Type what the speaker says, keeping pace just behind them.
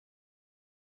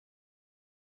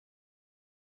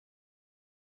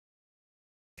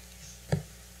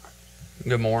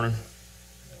Good morning.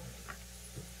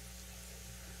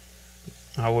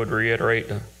 I would reiterate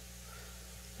that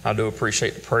I do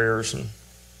appreciate the prayers and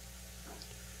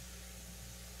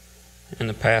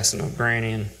the passing of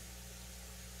Granny.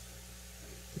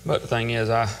 But the thing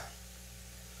is,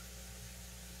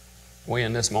 we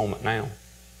in this moment now.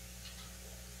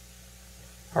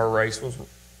 Her race was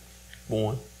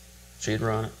won. She'd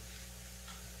run it.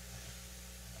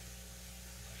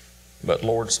 But the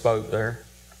Lord spoke there.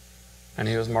 And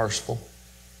He was merciful.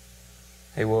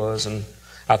 He was. And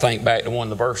I think back to one of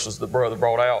the verses the brother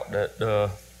brought out,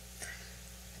 that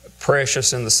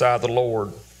precious in the sight of the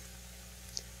Lord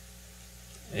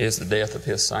is the death of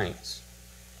His saints.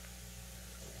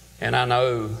 And I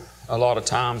know a lot of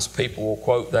times people will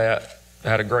quote that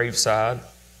at a graveside.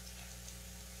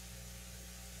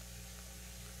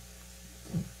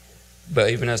 But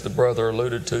even as the brother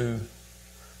alluded to,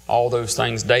 all those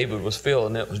things David was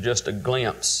feeling, it was just a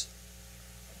glimpse,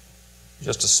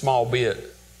 just a small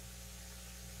bit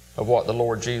of what the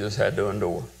Lord Jesus had to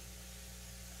endure.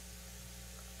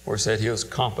 Where He said He was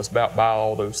compassed about by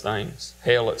all those things,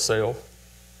 hell itself.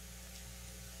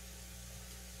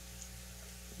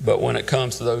 But when it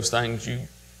comes to those things,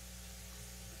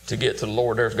 to get to the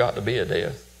Lord, there's got to be a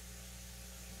death.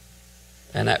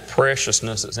 And that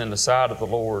preciousness that's in the sight of the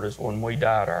Lord is when we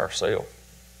die to ourselves.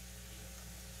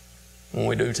 When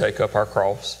we do take up our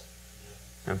cross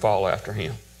and follow after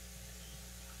Him.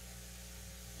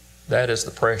 That is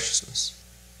the preciousness.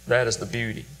 That is the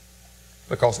beauty.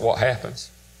 Because what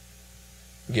happens?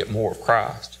 Get more of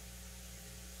Christ.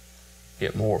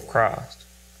 Get more of Christ.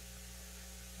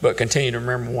 But continue to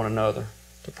remember one another,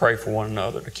 to pray for one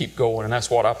another, to keep going. And that's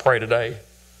what I pray today.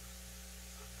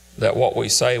 That what we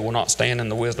say will not stand in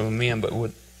the wisdom of men, but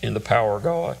in the power of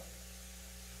God.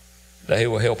 That He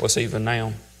will help us even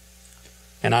now.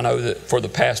 And I know that for the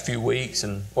past few weeks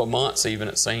and months even,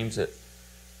 it seems that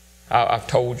I've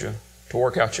told you to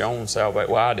work out your own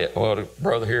salvation. Well, I did. Well, the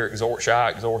brother here exhorts you. I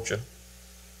exhort you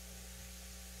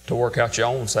to work out your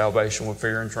own salvation with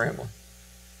fear and trembling.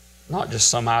 Not just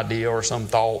some idea or some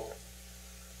thought.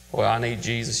 Well, I need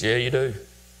Jesus. Yeah, you do.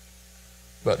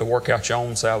 But to work out your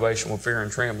own salvation with fear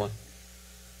and trembling.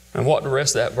 And what the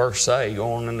rest of that verse say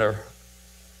going in there?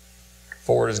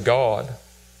 For it is God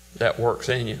that works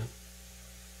in you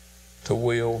to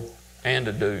will and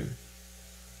to do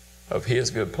of His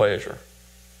good pleasure.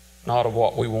 Not of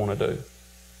what we want to do,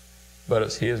 but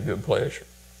it's His good pleasure.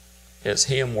 It's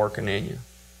Him working in you.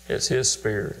 It's His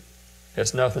Spirit.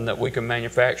 It's nothing that we can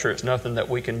manufacture. It's nothing that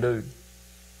we can do,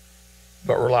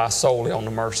 but rely solely on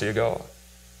the mercy of God,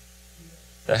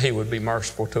 that He would be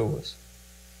merciful to us.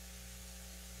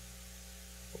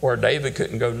 Where David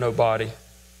couldn't go to nobody,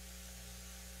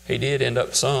 he did end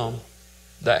up some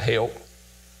that helped.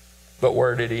 But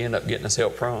where did he end up getting his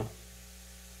help from?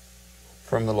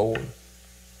 From the Lord.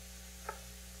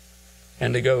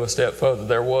 And to go a step further,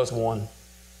 there was one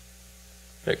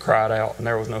that cried out and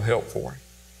there was no help for him.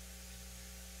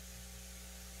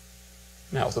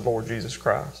 And that was the Lord Jesus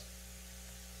Christ.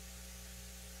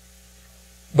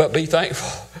 But be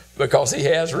thankful because He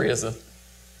has risen.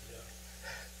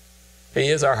 He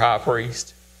is our high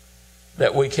priest,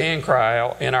 that we can cry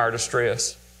out in our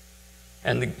distress.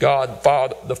 And the God,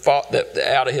 Father, that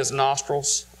out of His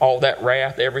nostrils, all that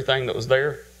wrath, everything that was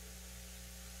there,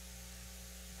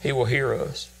 He will hear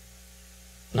us.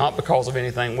 Not because of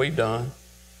anything we've done.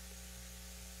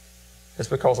 It's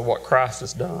because of what Christ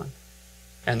has done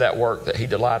and that work that He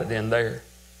delighted in there.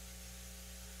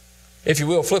 If you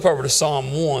will, flip over to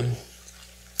Psalm 1.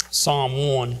 Psalm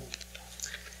 1.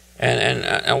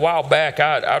 And a while back,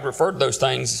 I'd referred to those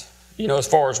things, as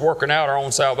far as working out our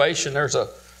own salvation. There's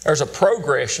a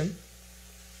progression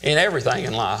in everything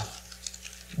in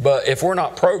life. But if we're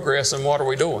not progressing, what are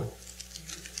we doing?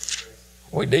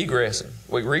 We're degressing.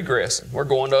 We're regressing. We're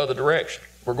going the other direction.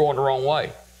 We're going the wrong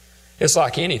way. It's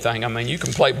like anything. I mean, you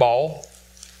can play ball.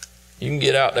 You can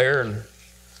get out there and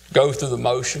go through the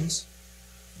motions.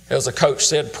 As a coach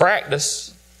said,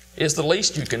 practice is the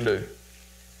least you can do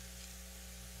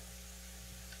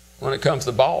when it comes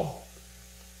to ball.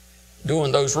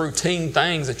 Doing those routine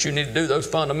things that you need to do, those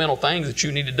fundamental things that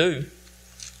you need to do,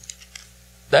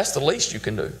 that's the least you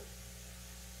can do.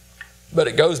 But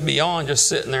it goes beyond just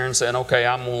sitting there and saying, okay,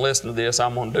 I'm going to listen to this,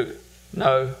 I'm going to do it.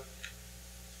 No.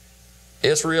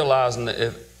 It's realizing that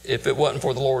if it wasn't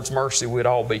for the Lord's mercy, we'd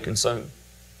all be consumed.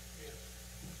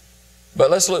 But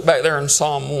let's look back there in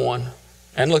Psalm 1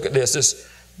 and look at this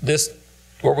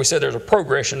where we said there's a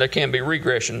progression, there can be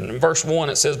regression. In verse 1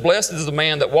 it says, blessed is the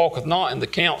man that walketh not in the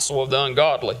counsel of the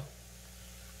ungodly.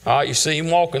 You see him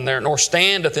walking there, nor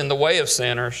standeth in the way of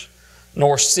sinners,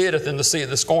 nor sitteth in the seat of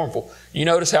the scornful. You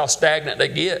notice how stagnant they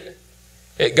get?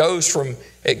 It goes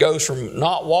from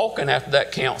not walking after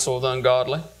that counsel of the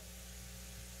ungodly.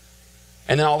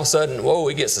 And then all of a sudden, whoa,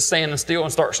 he gets to standing still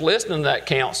and starts listening to that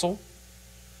counsel.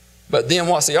 But then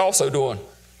what's he also doing?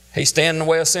 He's standing in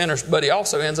the way of sinners, but he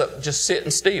also ends up just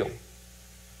sitting still.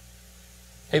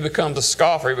 He becomes a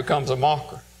scoffer. He becomes a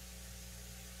mocker.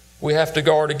 We have to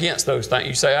guard against those things.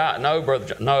 You say, no,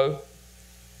 brother, no.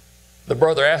 The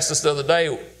brother asked us the other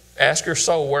day, ask your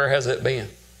soul, where has it been?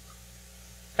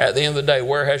 At the end of the day,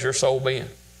 where has your soul been?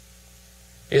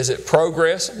 Is it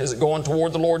progressing? Is it going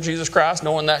toward the Lord Jesus Christ,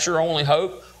 knowing that's your only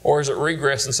hope? Or is it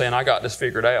regressing, saying, I got this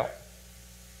figured out?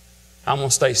 I'm going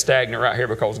to stay stagnant right here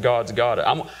because God's got it.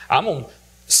 I'm going to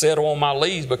settle on my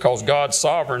leaves because God's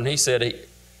sovereign. He said,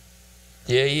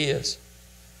 yeah, He is.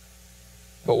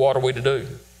 But what are we to do?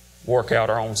 Work out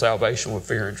our own salvation with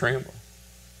fear and trembling.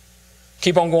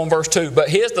 Keep on going, verse 2. But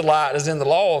his delight is in the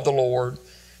law of the Lord.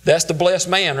 That's the blessed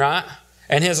man, right?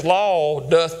 And his law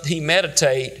doth he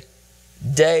meditate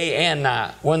day and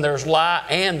night. When there's light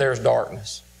and there's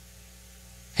darkness.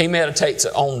 He meditates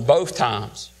on both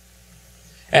times.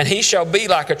 And he shall be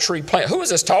like a tree planted. Who is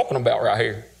this talking about right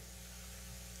here?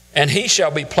 And he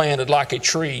shall be planted like a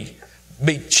tree.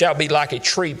 Shall be like a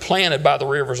tree planted by the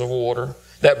rivers of water,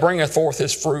 that bringeth forth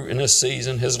his fruit in his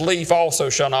season. His leaf also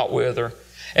shall not wither,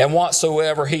 and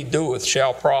whatsoever he doeth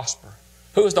shall prosper.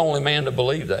 Who is the only man to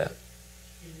believe that?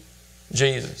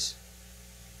 Jesus.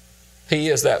 He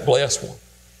is that blessed one.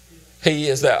 He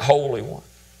is that holy one.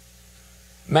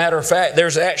 Matter of fact,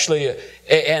 there's actually, and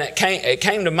it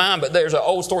came to mind, but there's an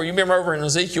old story. You remember over in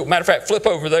Ezekiel? Matter of fact, flip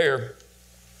over there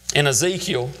in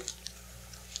Ezekiel.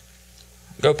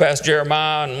 Go past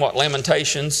Jeremiah and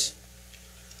Lamentations.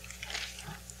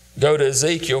 Go to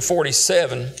Ezekiel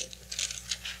 47.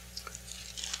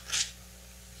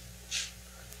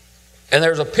 And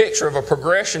there's a picture of a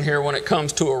progression here when it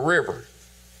comes to a river.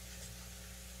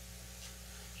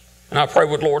 And I pray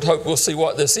with Lord hope we'll see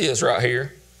what this is right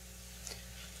here.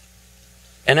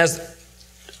 And as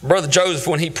Brother Joseph,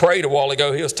 when he prayed a while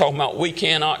ago, he was talking about we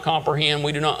cannot comprehend,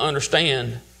 we do not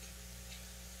understand.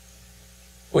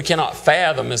 We cannot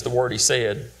fathom, is the word he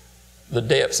said, the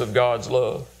depths of God's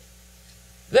love.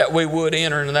 That we would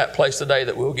enter into that place today,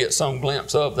 that we'll get some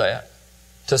glimpse of that,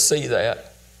 to see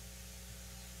that.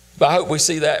 But I hope we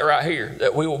see that right here,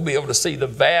 that we will be able to see the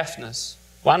vastness.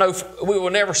 Well, I know we will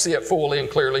never see it fully and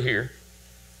clearly here,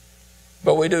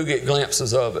 but we do get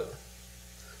glimpses of it.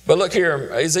 But look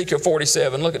here, Ezekiel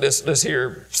 47, look at this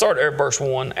here. Start at verse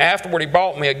 1. Afterward he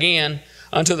brought me again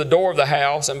unto the door of the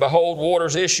house, and behold,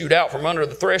 waters issued out from under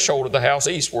the threshold of the house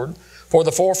eastward. For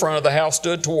the forefront of the house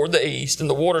stood toward the east, and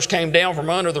the waters came down from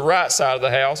under the right side of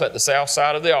the house at the south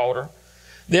side of the altar.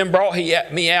 Then brought he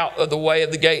me out of the way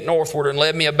of the gate northward, and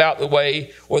led me about the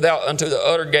way without unto the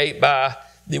utter gate by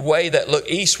the way that looked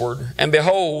eastward. And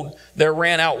behold, there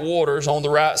ran out waters on the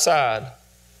right side.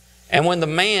 And when the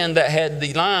man that had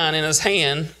the line in his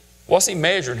hand, what's he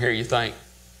measuring here, you think?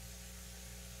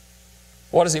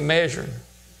 What is he measuring?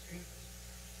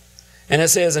 And it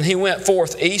says, and he went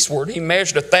forth eastward. He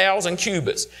measured 1,000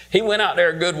 cubits. He went out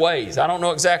there a good ways. I don't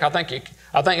know exactly.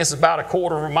 I think it's about a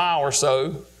quarter of a mile or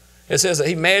so. It says that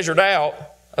he measured out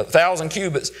 1,000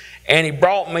 cubits, and he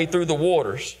brought me through the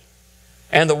waters.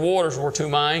 And the waters were to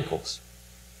my ankles.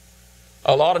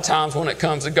 A lot of times when it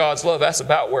comes to God's love, that's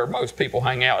about where most people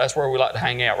hang out. That's where we like to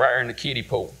hang out, right there in the kiddie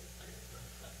pool.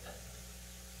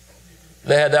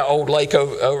 They had that old lake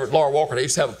over at Laura Walker. They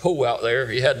used to have a pool out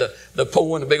there. You had the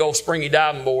pool and the big old springy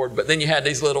diving board, but then you had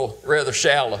these little rather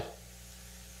shallow.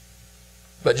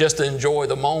 But just to enjoy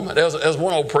the moment. There was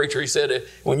one old preacher, he said,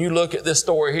 when you look at this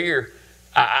story here,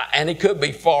 and it could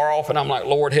be far off, and I'm like,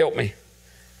 Lord, help me.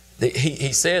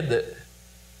 He said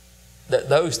that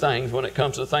those things, when it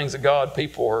comes to the things of God,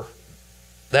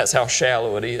 that's how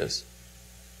shallow it is.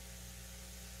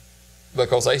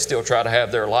 Because they still try to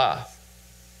have their life.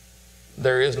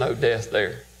 There is no death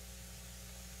there.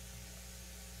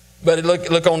 But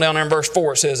look on down there in verse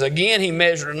 4. It says, again he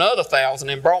measured another 1,000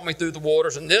 and brought me through the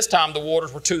waters, and this time the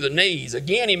waters were to the knees.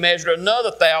 Again he measured another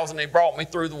 1,000 and brought me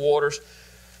through the waters,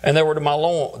 and they were to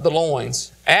the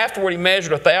loins. Afterward he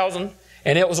measured 1,000,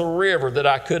 and it was a river that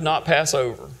I could not pass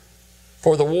over.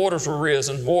 For the waters were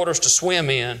risen, waters to swim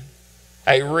in,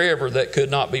 a river that could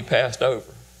not be passed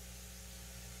over.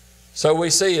 So we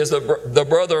see, as the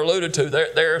brother alluded to,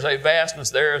 there is a vastness,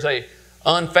 there is a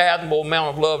unfathomable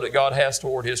amount of love that God has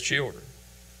toward His children.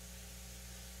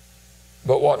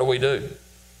 But what do?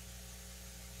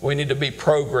 We need to be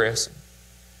progressing.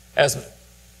 As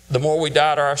the more we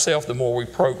die to ourselves, the more we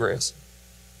progress.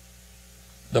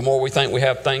 The more we think we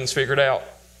have things figured out,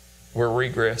 we're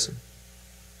regressing.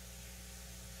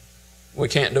 We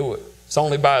can't do it. It's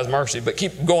only by His mercy. But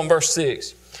keep going, verse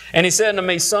 6. And He said unto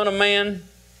me, Son of man,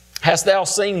 hast thou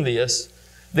seen this?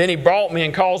 Then He brought me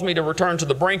and caused me to return to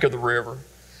the brink of the river.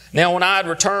 Now when I had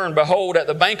returned, behold, at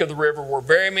the bank of the river were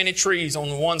very many trees on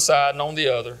the one side and on the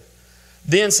other.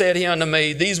 Then said He unto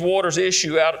me, These waters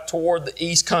issue out toward the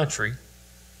east country.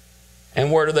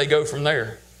 And where do they go from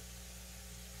there?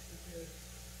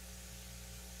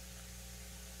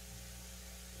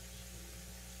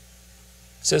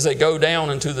 It says they go down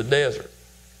into the desert.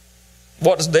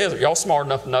 What is desert? Y'all smart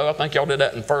enough to know. I think y'all did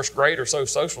that in first grade or so,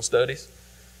 social studies.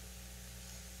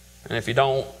 And if you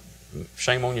don't,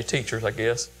 shame on your teachers, I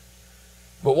guess.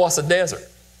 But what's a desert?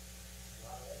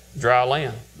 Dry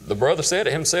land. The brother said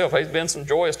it himself. There's been some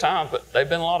joyous times, but they've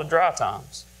been a lot of dry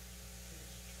times.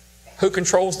 Who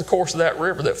controls the course of that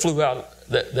river that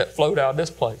flowed out of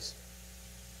this place?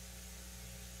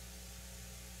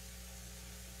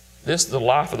 This is the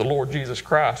life of the Lord Jesus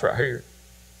Christ right here.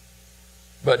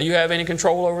 But do you have any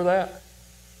control over that?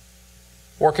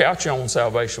 Work out your own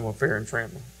salvation with fear and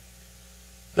trembling.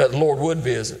 That the Lord would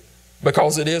visit,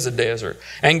 because it is a desert.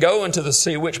 And go into the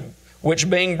sea, which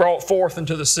being brought forth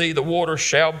into the sea, the water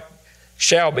shall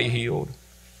be healed.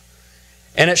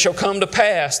 And it shall come to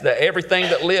pass that everything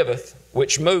that liveth,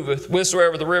 which moveth,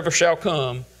 whithersoever the river shall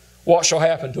come, what shall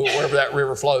happen to it wherever that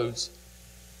river flows?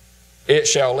 It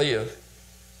shall live.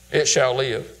 It shall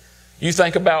live. You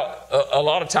think about, a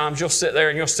lot of times you'll sit there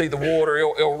and you'll see the water,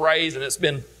 it'll raise, and it's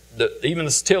been, even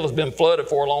the till has been flooded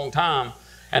for a long time.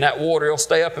 And that water, it'll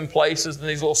stay up in places in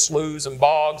these little sloughs and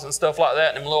bogs and stuff like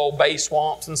that, and them little bay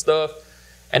swamps and stuff.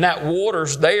 And that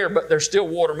water's there, but there's still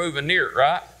water moving near it,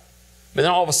 right? But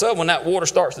then all of a sudden, when that water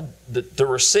starts to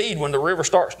recede, when the river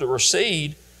starts to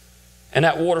recede, and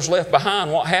that water's left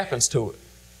behind, what happens to it?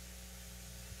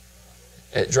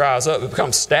 It dries up. It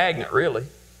becomes stagnant, really.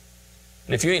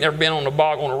 And if you ain't never been on a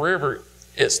bog on a river,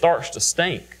 it starts to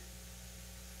stink.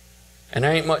 And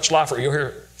there ain't much life. You'll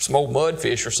hear some old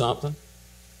mudfish or something.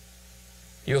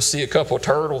 You'll see a couple of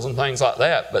turtles and things like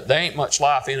that, but there ain't much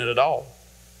life in it at all.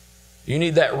 You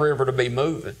need that river to be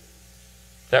moving.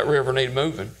 That river needs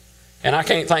moving. And I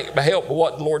can't think but help but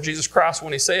what the Lord Jesus Christ,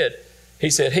 when He said,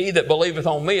 He that believeth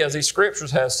on me, as these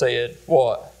scriptures have said,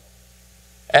 what?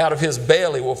 Out of his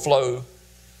belly will flow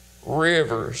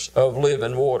rivers of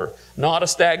living water. Not a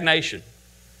stagnation.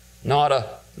 Not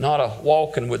a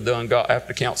walking with the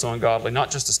after counsel ungodly.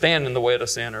 Not just a standing in the way of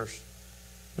sinners.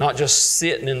 Not just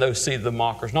sitting in those seats of the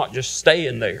mockers. Not just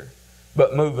staying there,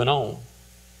 but moving on.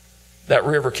 That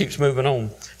river keeps moving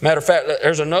on. Matter of fact,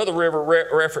 there's another river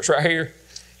reference right here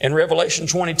in Revelation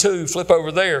 22. Flip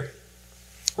over there.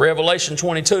 Revelation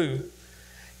 22.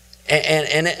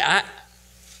 And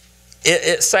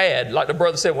it's sad. Like the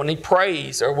brother said, when he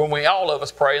prays, or when all of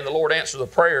us pray and the Lord answers a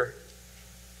prayer,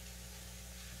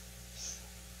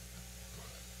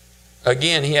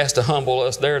 again, He has to humble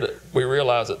us there that we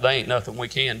realize that there ain't nothing we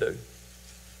can do.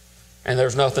 And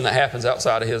there's nothing that happens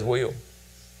outside of His will.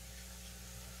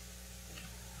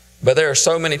 But there are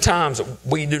so many times that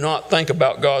we do not think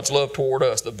about God's love toward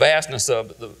us, the vastness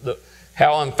of it,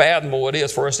 how unfathomable it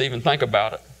is for us to even think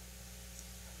about it.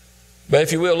 But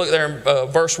if you will, look there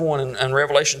in verse 1 in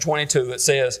Revelation 22, it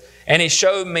says, And He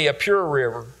showed me a pure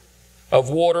river of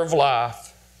water of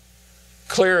life,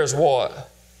 clear as what?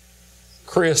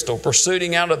 Crystal,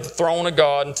 proceeding out of the throne of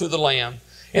God and to the Lamb.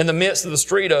 In the midst of the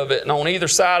street of it, and on either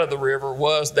side of the river,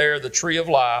 was there the tree of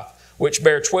life, which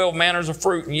bare 12 manners of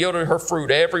fruit, and yielded her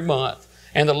fruit every month.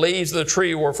 And the leaves of the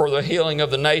tree were for the healing of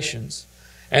the nations.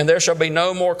 And there shall be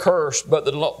no more curse, but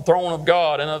the throne of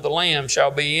God and of the Lamb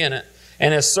shall be in it,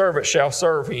 and His servants shall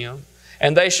serve Him.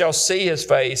 And they shall see His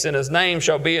face, and His name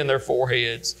shall be in their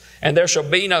foreheads. And there shall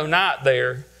be no night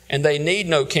there, and they need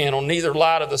no candle, neither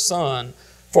light of the sun.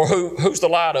 For who's the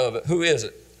light of it? Who is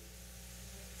it?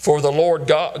 For the Lord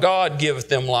God giveth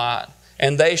them light,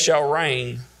 and they shall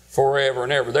reign forever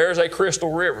and ever. There's a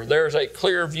crystal river. There's a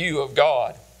clear view of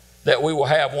God that we will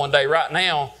have one day. Right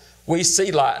now, we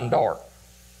see light and dark.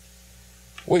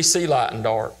 We see light and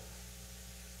dark.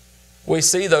 We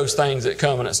see those things that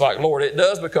come, and it's like, Lord, it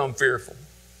does become fearful.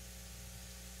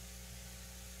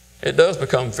 It does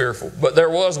become fearful. But there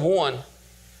was one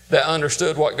that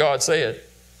understood what God said.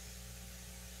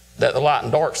 That the light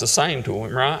and dark's the same to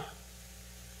him, right?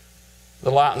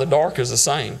 The light and the dark is the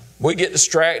same. We get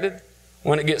distracted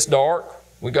when it gets dark.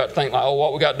 We got to think like, oh,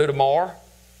 what we got to do tomorrow?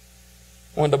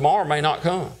 When tomorrow may not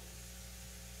come.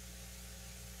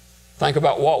 Think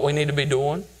about what we need to be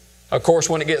doing. Of course,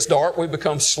 when it gets dark, we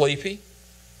become sleepy.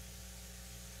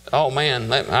 Oh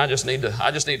man, I just need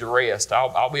to rest.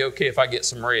 I'll be okay if I get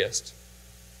some rest.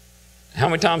 How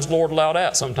many times the Lord allowed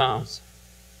that sometimes?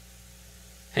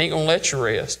 He ain't going to let you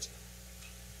rest.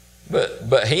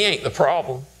 But He ain't the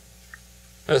problem.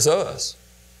 It's us.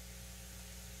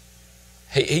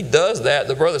 He does that.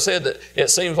 The brother said that it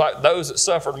seems like those that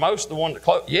suffered most are the one that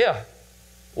close. Yeah.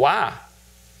 Why?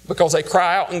 Because they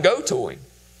cry out and go to Him.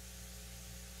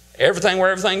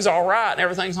 Where everything's all right and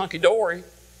everything's hunky-dory.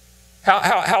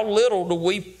 How little do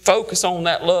we focus on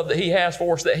that love that He has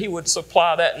for us, that He would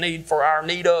supply that need for our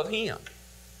need of Him?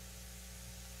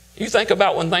 You think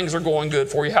about when things are going good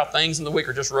for you, how things in the week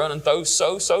are just running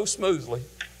so smoothly.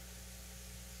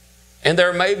 And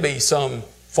there may be some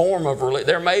form of religion,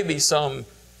 there may be some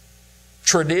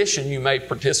tradition you may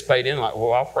participate in, like,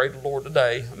 well, I'll pray to the Lord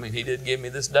today. I mean, He did give me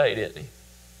this day, didn't He?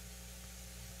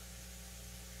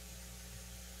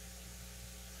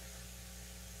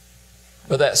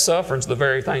 But that suffering's the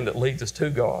very thing that leads us to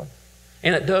God.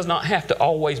 And it does not have to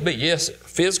always be. Yes,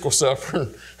 physical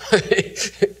suffering.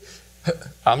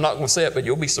 I'm not going to say it, but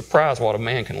you'll be surprised what a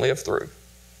man can live through.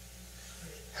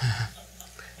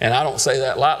 And I don't say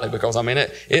that lightly because, I mean,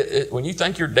 when you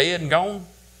think you're dead and gone,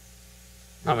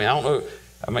 I mean, I don't know.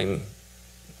 I mean,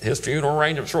 his funeral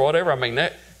arrangements or whatever, I mean,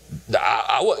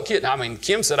 I wasn't kidding. I mean,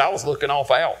 Kim said I was looking off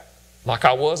out like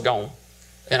I was gone.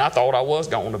 And I thought I was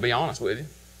gone, to be honest with you.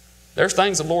 There's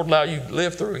things the Lord allow you to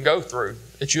live through and go through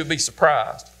that you'd be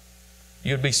surprised.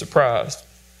 You'd be surprised.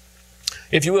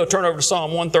 If you will, turn over to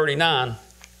Psalm 139.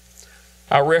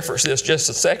 I referenced this just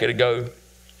a second ago.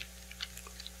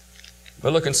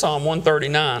 But look in Psalm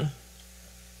 139. It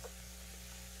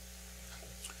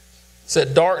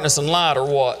said darkness and light are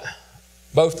what?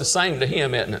 Both the same to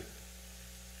Him, isn't it?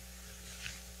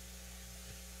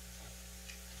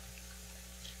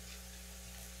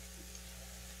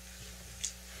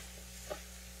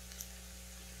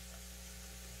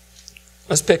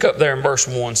 Let's pick up there in verse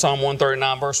 1, Psalm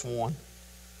 139, verse 1.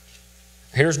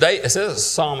 Here's David. It says it's a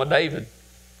Psalm of David.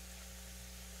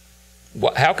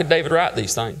 How could David write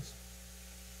these things?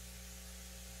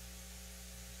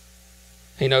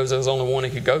 He knows there's only one he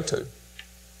could go to.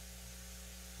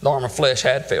 The arm of flesh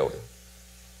had failed him.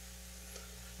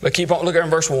 But keep on looking at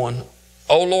verse 1.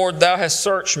 O Lord, Thou hast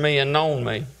searched me and known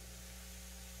me.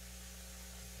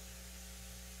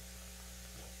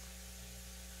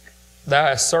 Thou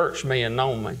hast searched me and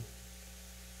known me.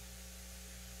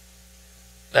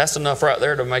 That's enough right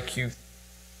there to make you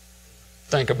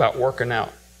think about working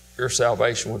out your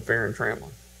salvation with fear and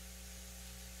trembling.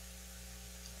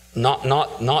 Not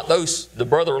those, the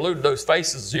brother alluded to those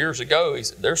faces years ago. He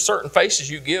said, there's certain faces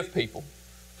you give people.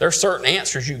 There's certain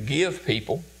answers you give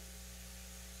people.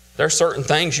 There's certain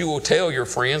things you will tell your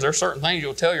friends. There's certain things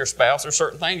you'll tell your spouse. There's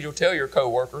certain things you'll tell your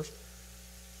co-workers.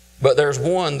 But there's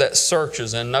one that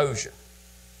searches and knows you.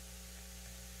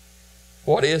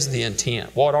 What is the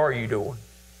intent? What are you doing?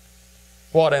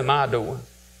 What am I doing?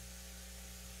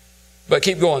 But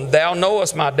keep going. Thou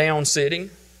knowest my down sitting.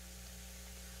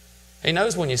 He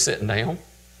knows when you're sitting down.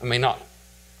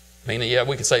 Yeah,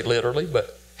 we could say literally,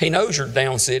 but He knows you're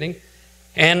down sitting.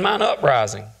 And mine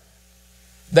uprising.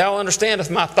 Thou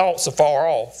understandest my thoughts afar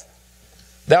off.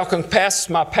 Thou compassest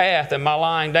my path and my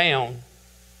lying down,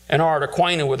 and art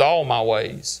acquainted with all my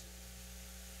ways.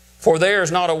 For there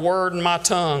is not a word in my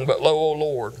tongue, but lo, O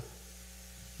Lord,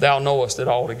 Thou knowest it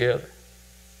altogether.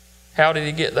 How did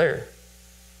he get there?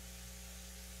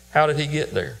 How did he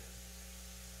get there?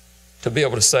 To be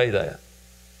able to say that.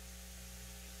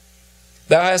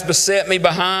 Thou hast beset me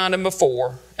behind and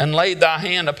before, and laid Thy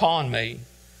hand upon me.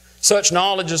 Such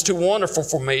knowledge is too wonderful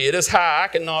for me. It is high, I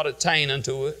cannot attain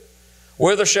unto it.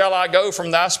 Whither shall I go from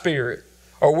Thy Spirit?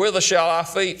 Or whither shall I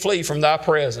flee from Thy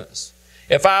presence?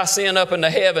 If I ascend up into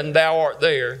heaven, Thou art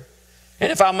there.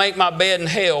 And if I make my bed in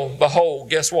hell, behold,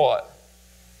 guess what?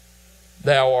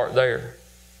 Thou art there.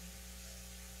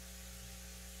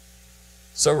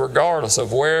 So regardless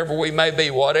of wherever we may be,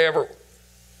 whatever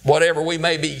we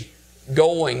may be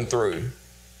going through,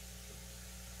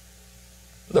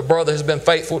 the brother has been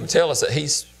faithful to tell us that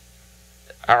he's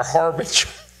our harbinger.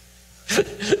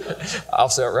 I'll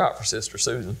say it right for Sister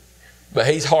Susan. But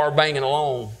he's hard banging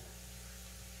along.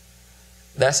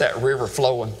 That's that river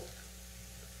flowing.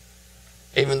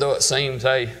 Even though it seems,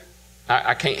 hey,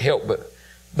 I can't help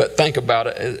but think about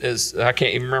it. I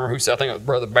can't even remember who said, I think it was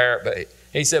Brother Barrett, but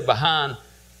he said behind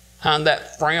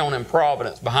that frown in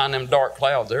providence, behind them dark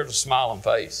clouds, there's a smiling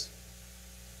face.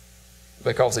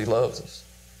 Because he loves us.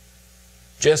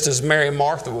 Just as Mary and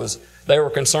Martha they were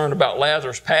concerned about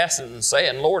Lazarus passing and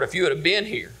saying, Lord, if you would have been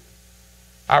here,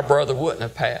 our brother wouldn't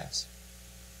have passed.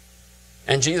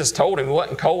 And Jesus told him he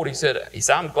wasn't cold. He said,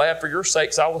 I'm glad for your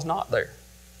sakes I was not there.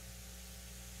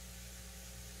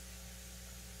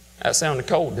 That sounded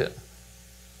cold, didn't it?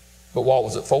 But what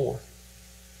was it for?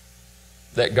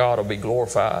 That God will be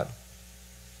glorified,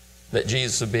 that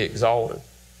Jesus would be exalted,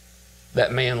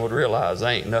 that man would realize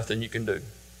there ain't nothing you can do.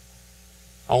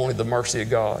 Only the mercy of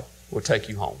God will take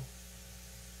you home.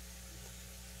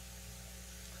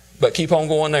 But keep on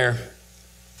going there.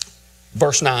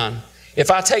 Verse 9. If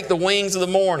I take the wings of the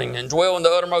morning and dwell in the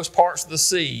uttermost parts of the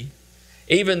sea,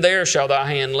 even there shall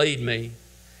thy hand lead me,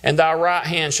 and thy right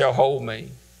hand shall hold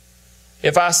me.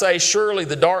 If I say, surely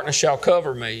the darkness shall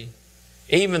cover me,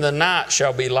 even the night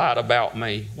shall be light about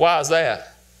me. Why is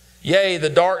that? Yea, the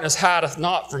darkness hideth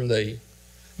not from thee,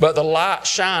 but the light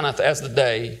shineth as the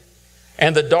day,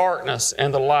 and the darkness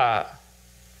and the light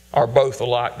are both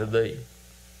alike to thee.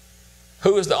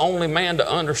 Who is the only man to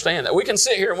understand that? We can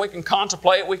sit here and we can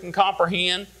contemplate, we can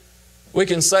comprehend, we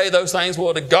can say those things.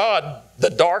 Well, to God,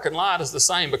 the dark and light is the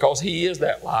same because He is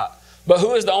that light. But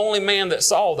who is the only man that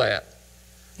saw that?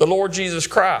 The Lord Jesus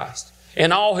Christ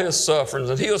in all His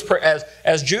sufferings. And He was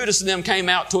as Judas and them came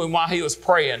out to Him while He was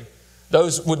praying,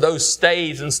 with those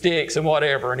staves and sticks and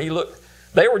whatever, and He looked,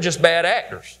 they were just bad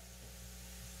actors.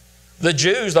 The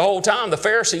Jews the whole time, the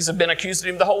Pharisees have been accusing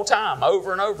Him the whole time,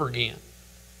 over and over again.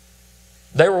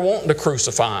 They were wanting to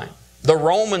crucify Him. The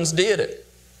Romans did it,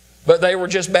 but they were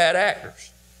just bad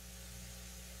actors.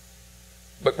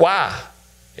 But why?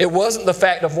 It wasn't the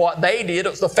fact of what they did. It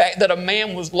was the fact that a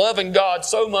man was loving God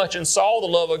so much and saw the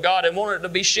love of God and wanted it to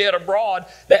be shed abroad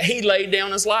that he laid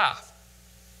down his life.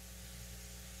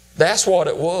 That's what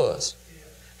it was.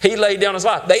 He laid down his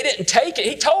life. They didn't take it.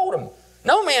 He told them,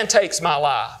 no man takes my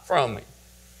life from me.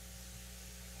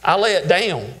 I lay it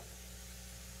down.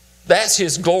 That's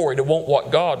His glory, to want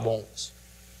what God wants.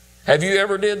 Have you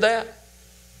ever did that?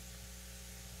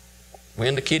 We're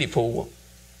in the kiddie pool.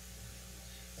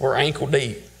 We're ankle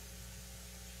deep.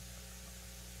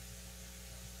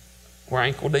 We're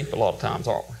ankle deep a lot of times,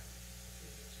 aren't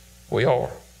we? We are.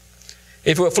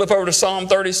 If we'll flip over to Psalm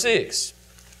 36.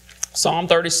 Psalm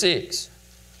 36.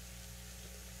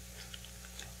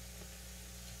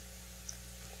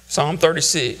 Psalm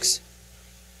 36.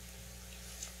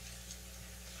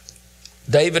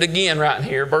 David again right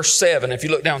here, verse 7. If you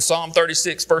look down, Psalm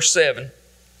 36, verse 7.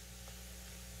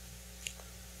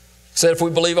 Said if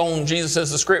we believe on Jesus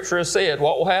as the Scripture has said,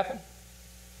 what will happen?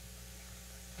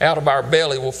 Out of our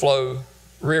belly will flow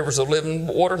rivers of living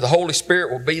water. The Holy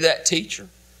Spirit will be that teacher.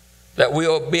 That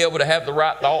we'll be able to have the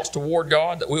right thoughts toward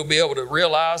God. That we'll be able to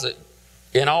realize that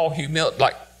in all humility,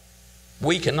 like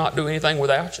we cannot do anything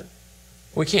without you.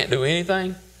 We can't do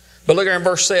anything. But look here in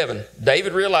verse 7.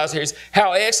 David realized here,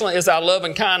 how excellent is thy love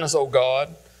and kindness, O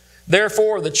God.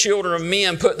 Therefore the children of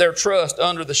men put their trust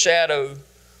under the shadow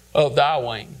of thy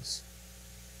wings.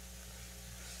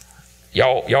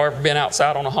 Y'all ever been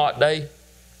outside on a hot day?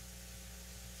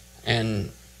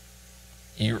 And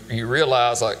you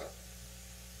realize, like,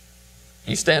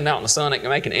 you stand out in the sun, ain't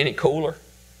making it any cooler.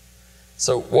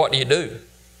 So what do? If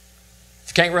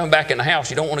you can't run back in the house,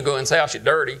 you don't want to go in the house, you're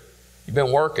dirty, you've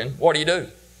been working, what do?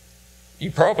 You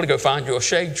probably go find you a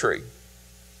shade tree.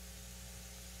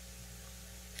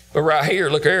 But right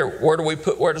here, look here,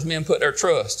 where does men put their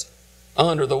trust?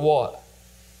 Under the what?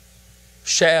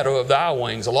 Shadow of thy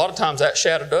wings. A lot of times that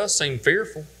shadow does seem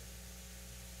fearful.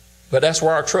 But that's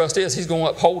where our trust is. He's going to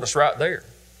uphold us right there.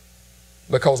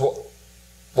 Because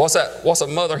what's a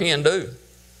mother hen do?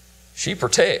 She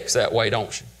protects that way,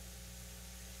 don't she?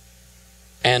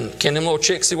 And can them little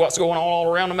chicks see what's going on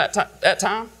all around them at that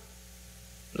time?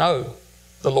 No.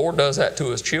 The Lord does that to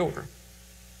His children.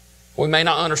 We may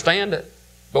not understand it,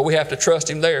 but we have to trust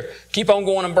Him there. Keep on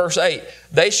going in verse 8.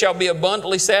 They shall be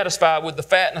abundantly satisfied with the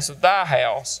fatness of thy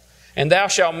house, and thou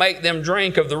shalt make them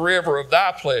drink of the river of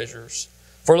thy pleasures.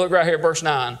 For look right here, verse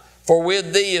 9. For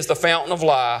with thee is the fountain of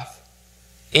life.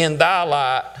 In thy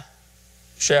light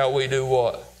shall we do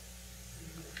what?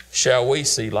 Shall we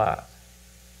see light?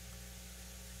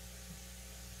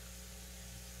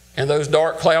 And those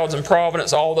dark clouds in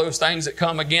providence, all those things that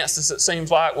come against us, it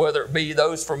seems like, whether it be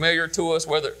those familiar to us,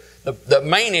 whether the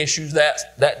main issue is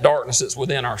that darkness that's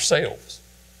within ourselves.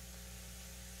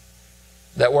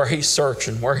 That where He's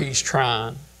searching, where He's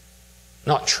trying,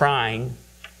 not trying,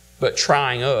 but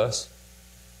trying us.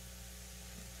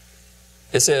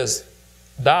 It says,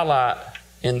 thy light,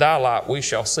 in thy light we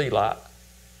shall see light.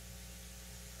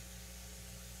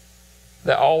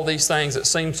 That all these things that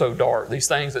seem so dark, these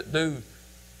things that do,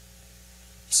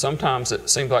 sometimes it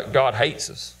seems like God hates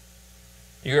us.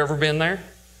 You ever been there?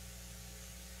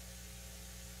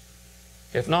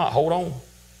 If not, hold on.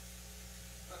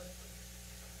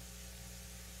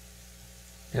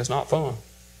 It's not fun.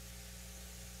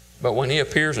 But when He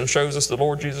appears and shows us the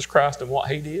Lord Jesus Christ and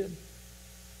what He did,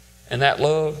 and that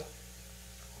love,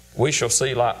 we shall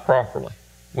see light properly.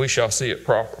 We shall see it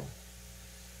properly.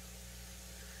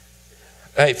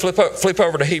 Hey, flip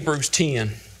over to Hebrews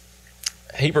 10.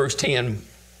 Hebrews 10.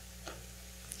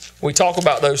 We talk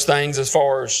about those things as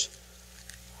far as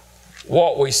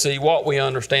what we see, what we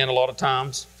understand a lot of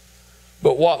times.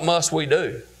 But what must we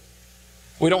do?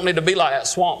 We don't need to be like that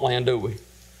swampland, do we?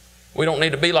 We don't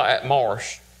need to be like that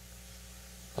marsh.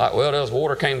 Like, well, there's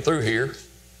water came through here.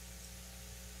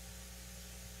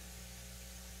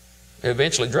 It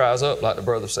eventually dries up, like the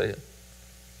brother said.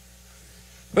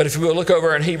 But if you will look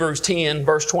over in Hebrews 10,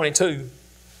 verse 22,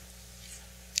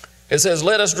 it says,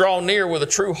 let us draw near with a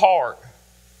true heart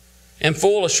and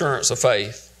full assurance of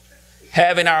faith,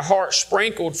 having our hearts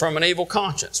sprinkled from an evil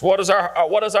conscience. What is our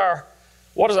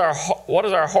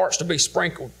hearts to be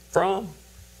sprinkled from?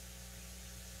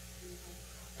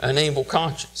 An evil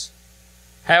conscience.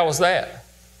 How is that?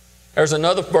 There's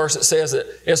another verse that says that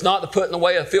it's not the putting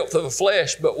away of filth of the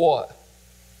flesh, but what?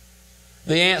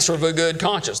 The answer of a good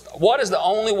conscience. What is the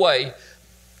only way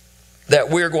that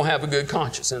we're going to have a good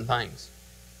conscience in things?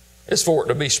 It's for it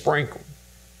to be sprinkled.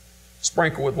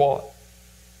 Sprinkled with what?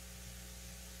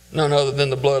 None other than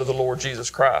the blood of the Lord Jesus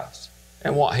Christ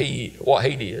and what He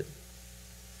did.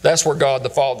 That's where God the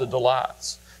Father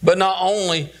delights. But not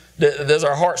only does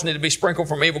our hearts need to be sprinkled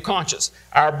from evil conscience,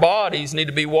 our bodies need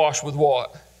to be washed with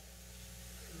what?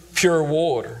 Pure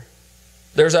water.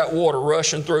 There's that water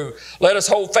rushing through. Let us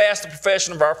hold fast the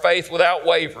profession of our faith without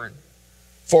wavering,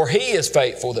 for He is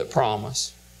faithful that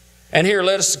promised. And here,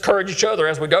 let us encourage each other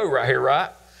as we go right here, right?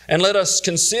 And let us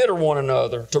consider one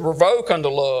another to provoke unto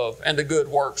love and to good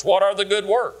works. What are the good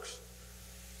works?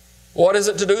 What is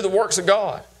it to do the works of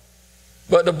God?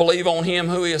 But to believe on Him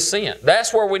who He has sent.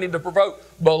 That's where we need to provoke.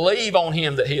 Believe on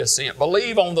Him that He has sent.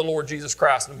 Believe on the Lord Jesus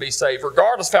Christ and be saved.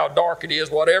 Regardless of how dark it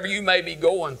is, whatever you may be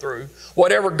going through,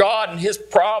 whatever God and His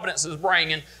providence is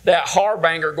bringing, that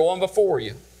harbinger going before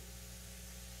you.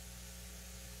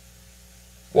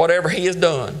 Whatever He has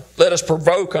done, let us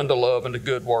provoke unto love and to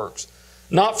good works.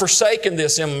 Not forsaking the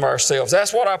assembling of ourselves.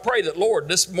 That's what I pray that, Lord,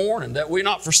 this morning, that we're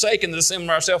not forsaking the assembling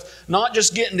of ourselves. Not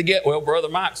just getting to get, well, Brother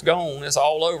Mike's gone. It's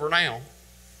all over now.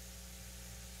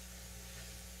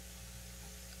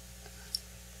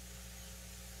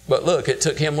 But look, it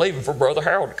took him leaving for Brother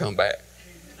Harold to come back.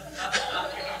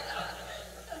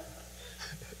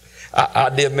 I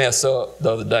did mess up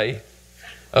the other day.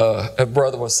 A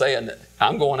brother was saying that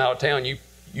I'm going out of town,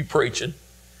 you preaching.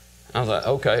 I was like,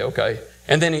 okay.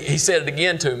 And then he said it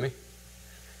again to me.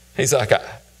 He's like,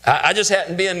 I just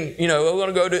hadn't been, we're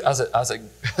going to go do.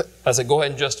 I said, go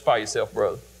ahead and justify yourself,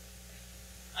 brother.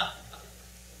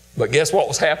 But guess what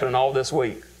was happening all this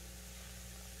week?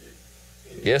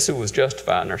 Guess who was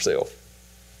justifying herself?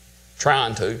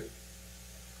 Trying to.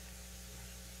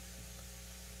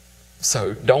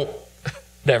 So don't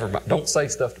say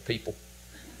stuff to people.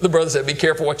 The brother said, be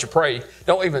careful what you pray.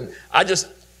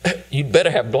 You'd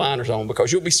better have blinders on,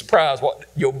 because you'll be surprised what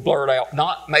you'll blurt out.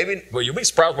 You'll be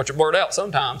surprised what you blurt out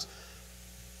sometimes.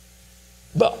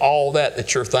 But all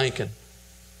that you're thinking,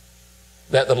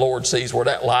 that the Lord sees, where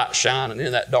that light's shining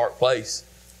in that dark place.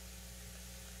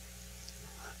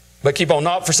 But keep on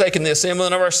not forsaking the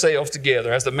assembling of ourselves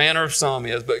together, as the manner of some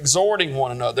is, but exhorting one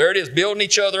another. There it is, building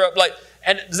each other up.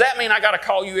 And does that mean I got to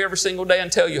call you every single day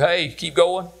and tell you, hey, keep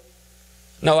going?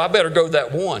 No, I better go to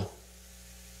that one,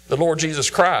 the Lord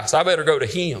Jesus Christ. I better go to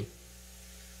Him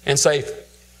and say,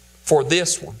 for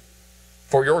this one,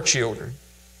 for your children.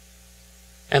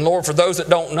 And Lord, for those that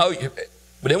don't know you.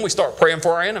 But then we start praying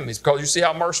for our enemies, because you see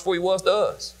how merciful He was to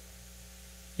us.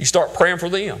 You start praying for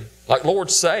them. Like, Lord,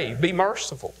 save, be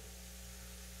merciful.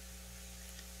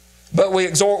 But we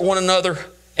exhort one another,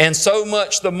 and so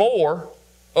much the more.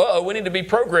 We need to be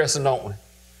progressing, don't we?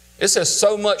 It says,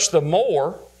 so much the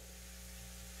more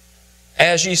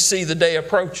as ye see the day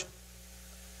approaching.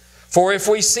 For if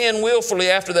we sin willfully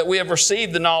after that we have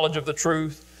received the knowledge of the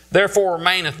truth, therefore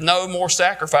remaineth no more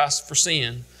sacrifice for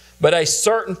sin, but a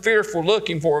certain fearful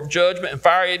looking for of judgment and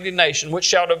fiery indignation, which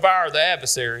shall devour the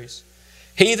adversaries.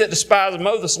 He that despised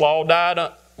Moses' law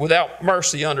died without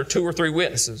mercy under 2 or 3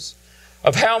 witnesses.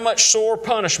 Of how much sore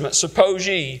punishment, suppose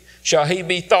ye, shall he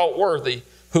be thought worthy,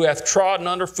 who hath trodden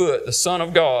under foot the Son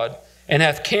of God, and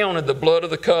hath counted the blood of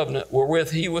the covenant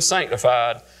wherewith He was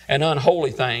sanctified an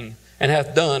unholy thing, and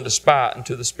hath done despite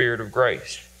unto the Spirit of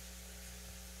grace.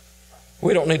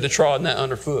 We don't need to trod that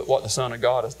underfoot what the Son of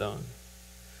God has done.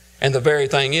 And the very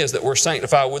thing is that we're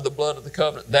sanctified with the blood of the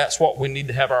covenant. That's what we need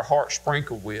to have our heart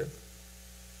sprinkled with,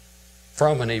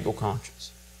 from an evil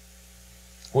conscience.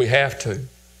 We have to.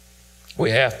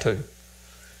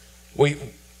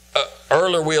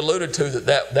 Earlier we alluded to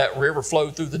that river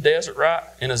flowed through the desert, right,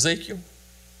 in Ezekiel.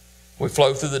 We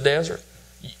flow through the desert.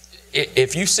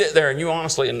 If you sit there and you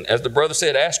honestly, and as the brother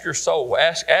said, ask your soul,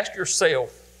 ask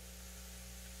yourself,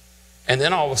 and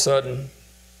then all of a sudden,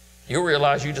 you'll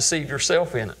realize you deceived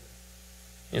yourself in it.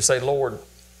 You say, Lord,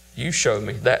 you show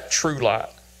me that true light,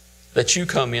 that you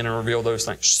come in and reveal those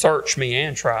things. Search me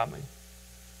and try me.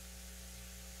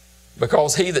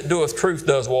 Because he that doeth truth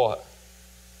does what?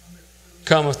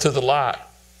 Cometh to the light.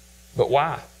 But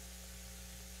why?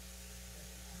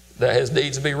 That his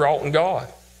deeds be wrought in God.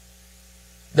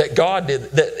 That God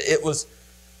did, that it was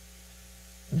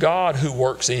God who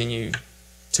works in you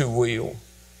to will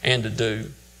and to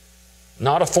do.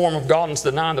 Not a form of godliness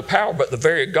denying the power, but the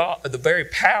very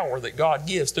power that God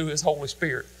gives through His Holy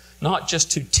Spirit. Not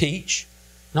just to teach,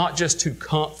 not just to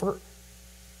comfort,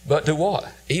 but to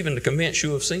what? Even to convince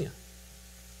you of sin.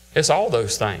 It's all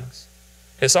those things.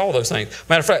 It's all those things.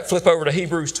 Matter of fact, flip over to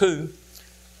Hebrews 2.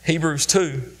 Hebrews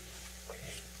 2.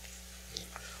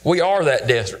 We are that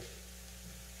desert.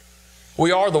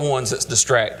 We are the ones that's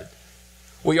distracted.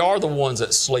 We are the ones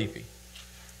that's sleepy.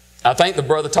 I think the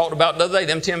brother talked about the other day,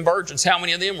 them 10 virgins, how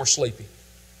many of them were sleepy?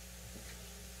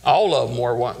 All of them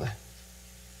were, weren't they?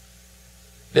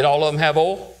 Did all of them have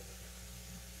oil?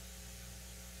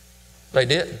 They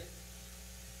didn't.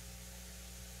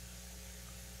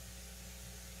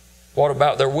 What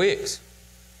about their wicks?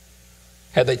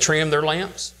 Had they trimmed their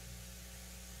lamps?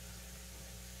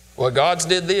 Well, God's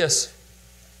did this.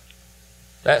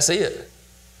 That's it.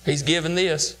 He's given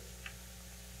this.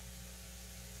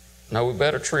 No, we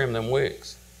better trim them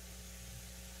wicks.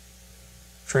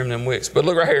 Trim them wicks. But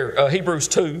look right here, Hebrews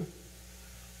 2,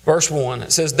 verse 1.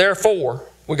 It says, therefore,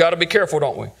 we got to be careful,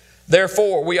 don't we?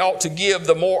 Therefore, we ought to give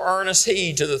the more earnest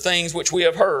heed to the things which we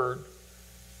have heard.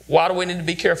 Why do we need to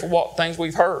be careful what things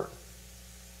we've heard?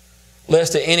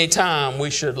 Lest at any time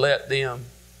we should let them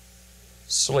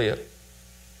slip.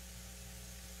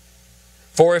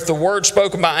 For if the word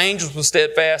spoken by angels was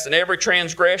steadfast, and every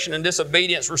transgression and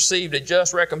disobedience received a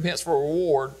just recompense for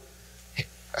reward,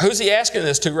 who's he asking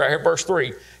this to right here, verse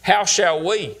 3? How shall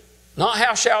we? Not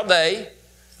how shall they,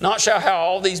 not how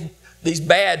all these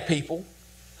bad people.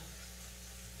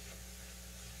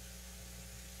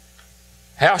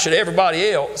 How should everybody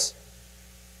else?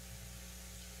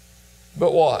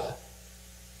 But what?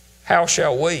 How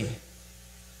shall we?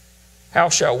 How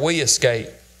shall we escape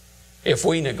if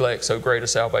we neglect so great a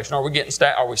salvation? Are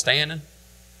we standing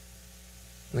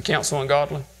in the counsel of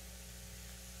ungodly?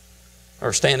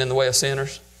 Or standing in the way of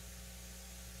sinners?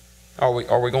 Are we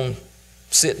going to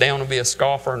sit down and be a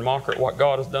scoffer and mocker at what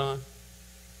God has done?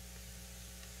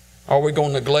 Are we going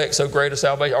to neglect so great a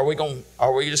salvation?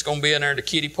 Are we just going to be in there in the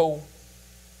kiddie pool?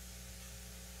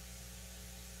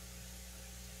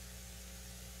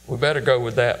 We better go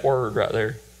with that word right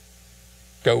there.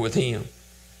 Go with Him.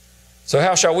 So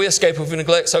how shall we escape if we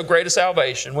neglect so great a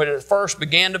salvation, when it first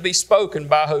began to be spoken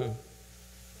by who?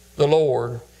 The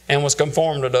Lord, and was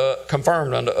confirmed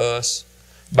unto us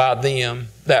by them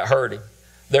that heard Him.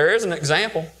 There is an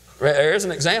example. There is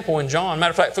an example in John.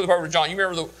 Matter of fact, flip over to John. You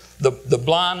remember the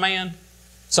blind man?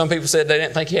 Some people said they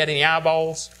didn't think he had any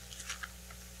eyeballs.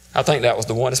 I think that was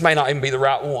the one. This may not even be the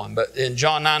right one, but in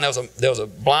John 9 there was a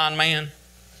blind man.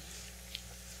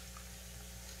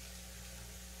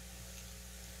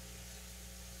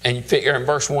 And you figure in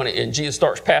verse 1, and Jesus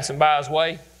starts passing by His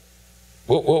way.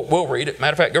 We'll read it.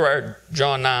 Matter of fact, go right here,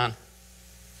 John 9.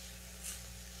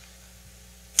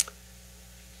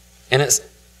 And it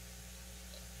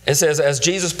says, as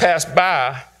Jesus passed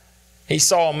by, He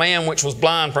saw a man which was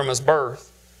blind from his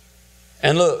birth.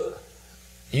 And look,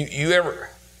 you ever...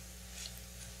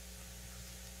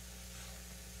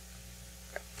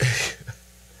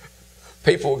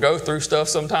 People will go through stuff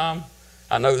sometime.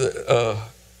 I know that...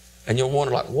 and you'll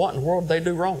wonder, like, what in the world did they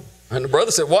do wrong? And the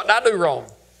brother said, what did I do wrong?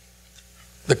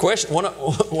 The question, one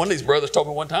of these brothers told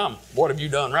me one time, what have you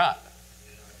done right?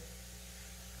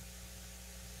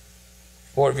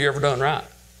 What have you ever done right?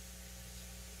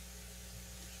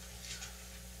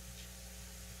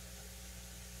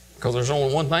 Because there's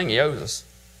only one thing He owes us.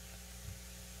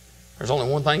 There's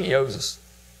only one thing He owes us.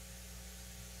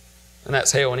 And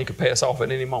that's hell, and He could pay us off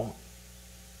at any moment.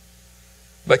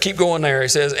 But keep going there. He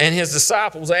says, and His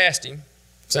disciples asked Him,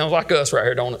 sounds like us right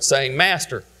here, don't it? Saying,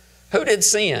 Master, who did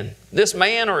sin, this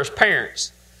man or his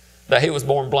parents, that he was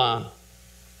born blind?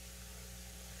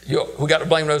 We got to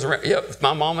blame those around. Yep,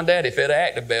 my mom and dad, if they'd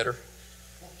acted better,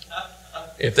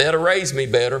 if they'd have raised me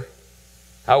better,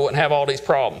 I wouldn't have all these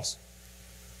problems.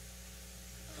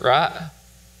 Right?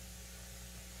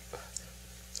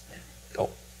 Oh,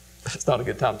 it's not a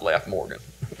good time to laugh, Morgan.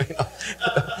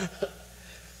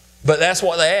 But that's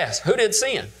what they asked. Who did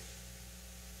sin?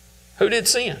 Who did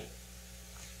sin?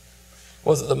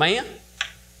 Was it the man?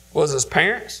 Was it his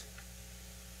parents?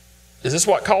 Is this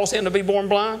what caused him to be born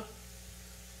blind?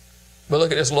 But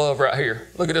look at this love right here.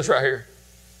 Look at this right here.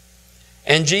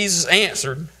 And Jesus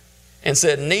answered and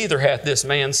said, neither hath this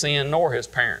man sinned nor his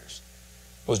parents.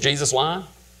 Was Jesus lying?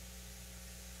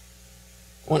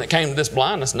 When it came to this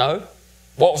blindness, no.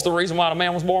 What was the reason why the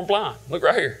man was born blind? Look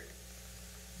right here.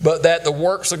 But that the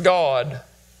works of God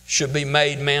should be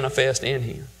made manifest in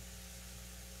him.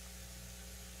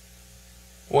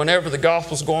 Whenever the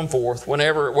gospel's going forth,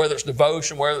 whether it's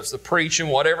devotion, whether it's the preaching,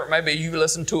 whatever it may be, you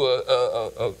listen to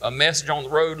a message on the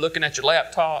road, looking at your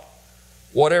laptop,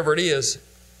 whatever it is,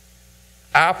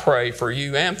 I pray for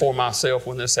you and for myself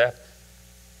when this happens,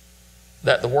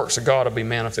 that the works of God will be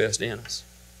manifest in us.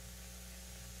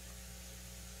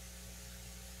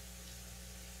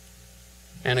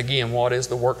 And again, what is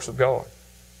the works of God?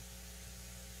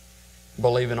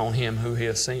 Believing on Him who He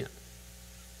has sent.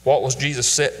 What was Jesus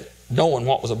set, knowing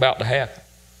what was about to happen?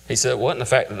 He said it wasn't the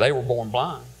fact that they were born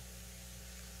blind,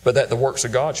 but that the works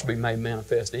of God should be made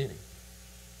manifest in Him.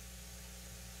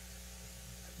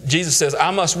 Jesus says,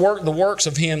 I must work the works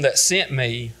of Him that sent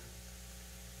me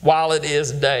while it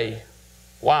is day.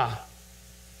 Why?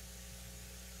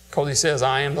 Because He says,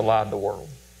 I am the light of the world.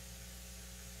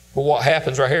 But what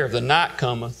happens right here? The night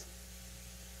cometh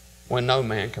when no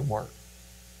man can work.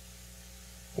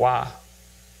 Why?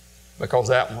 Because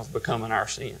that one was becoming our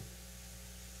sin.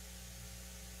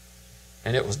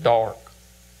 And it was dark.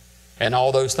 And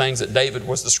all those things that David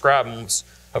was describing was,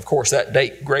 of course, that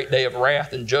great day of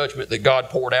wrath and judgment that God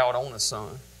poured out on His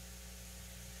Son.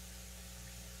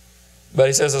 But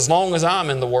He says, as long as I'm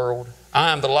in the world,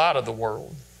 I am the light of the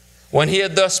world. When He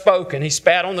had thus spoken, He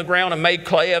spat on the ground and made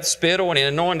clay of spittle, and He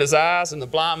anointed his eyes and the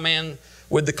blind man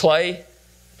with the clay.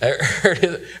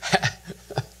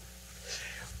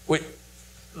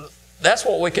 That's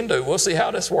what we can do. We'll see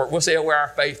how this works. We'll see where our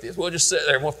faith is. We'll just sit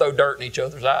there and we'll throw dirt in each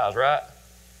other's eyes, right?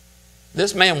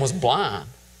 This man was blind.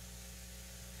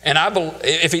 And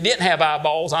if he didn't have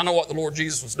eyeballs, I know what the Lord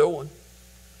Jesus was doing.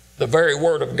 The very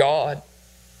Word of God.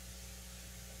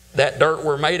 That dirt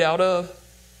we're made out of,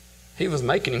 He was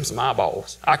making him some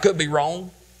eyeballs. I could be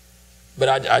wrong,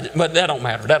 but that don't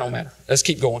matter. That don't matter. Let's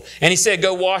keep going. And He said,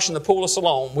 go wash in the pool of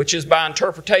Siloam, which is by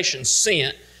interpretation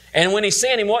sent. And when He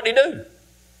sent him, what did He do?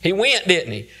 He went,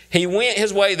 didn't He? He went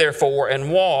His way, therefore,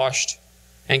 and washed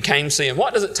and came seeing.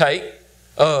 What does it take?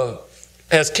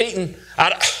 As Keaton,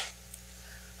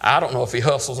 I don't know if he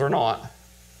hustles or not.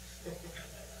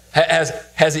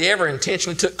 Has he ever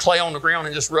intentionally took clay on the ground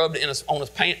and just rubbed it on his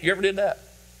pants? You ever did that?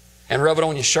 And rub it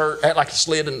on your shirt, act like you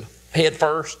slid in head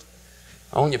first,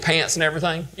 on your pants and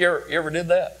everything? You ever did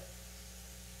that?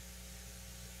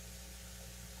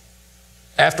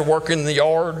 After working in the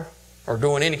yard or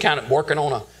doing any kind of working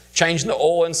on changing the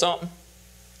oil in something,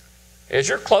 is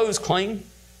your clothes clean?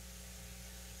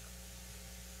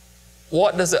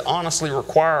 What does it honestly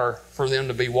require for them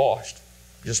to be washed?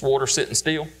 Just water sitting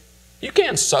still? You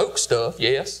can soak stuff,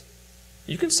 yes.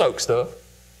 You can soak stuff.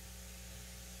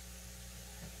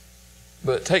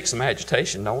 But it takes some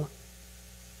agitation, don't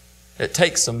it? It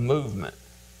takes some movement.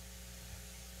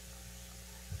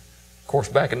 Of course,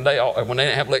 back in the day, when they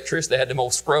didn't have electricity, they had them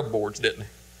old scrub boards, didn't they?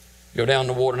 Go down in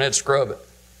the water and they'd scrub it,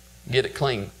 get it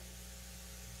clean.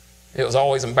 It was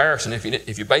always embarrassing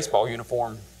if your baseball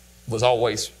uniform was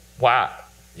always white.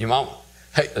 Your mama,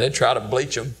 they'd try to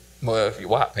bleach them. Well, if your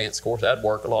white pants, of course, that'd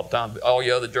work a lot of times. But all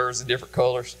your other jerseys, different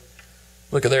colors.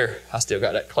 Look at there. I still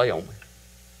got that clay on me.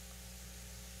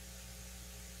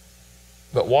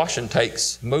 But washing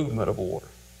takes movement of water.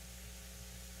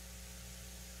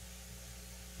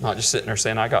 Not just sitting there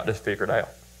saying, I got this figured out.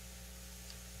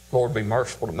 Lord, be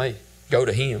merciful to me. Go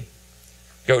to Him.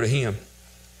 Go to Him.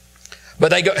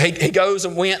 But he goes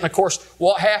and went, and of course,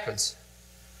 what happens?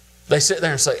 They sit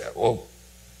there and say, well,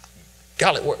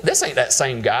 golly, this ain't that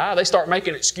same guy. They start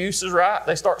making excuses, right?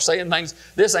 They start saying things,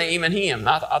 this ain't even him.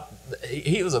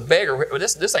 He was a beggar.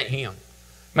 This ain't him.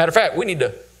 Matter of fact, we need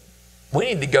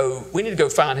to go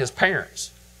find his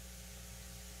parents.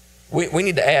 We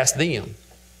need to ask them.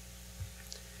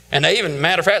 And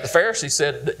matter of fact, the Pharisees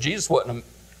said that Jesus wasn't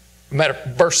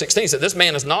verse 16 said, this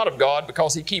man is not of God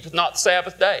because he keepeth not the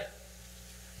Sabbath day.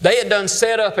 They had done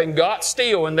set up and got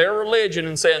still in their religion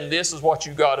and saying, this is what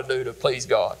you got to do to please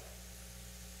God.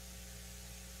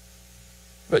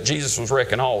 But Jesus was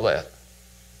wrecking all that.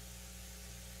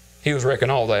 He was wrecking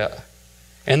all that.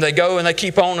 And they go and they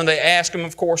keep on and they ask Him,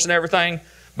 of course, and everything.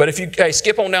 But if you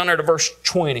skip on down there to verse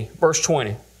 20. Verse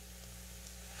 20.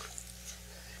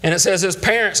 And it says, His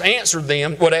parents answered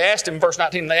them. Well, they asked Him, verse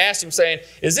 19, they asked Him, saying,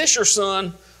 is this your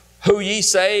son who ye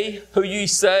say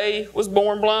was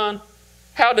born blind?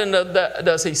 How then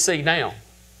does he see now?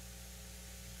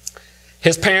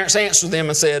 His parents answered them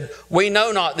and said, we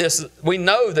know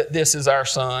that this is our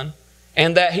son,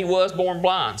 and that he was born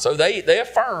blind. So they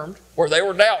affirmed where they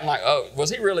were doubting, like, oh, was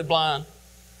he really blind?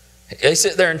 They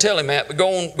sit there and tell him that, but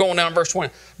going down to verse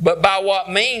 20. But by what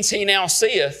means he now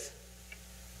seeth,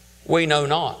 we know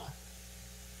not.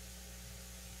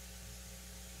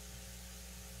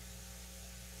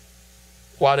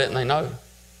 Why didn't they know?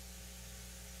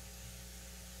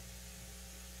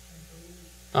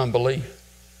 Unbelief.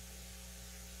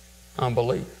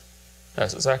 Unbelief.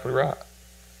 That's exactly right.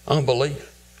 Unbelief.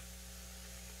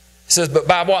 It says, but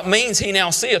by what means he now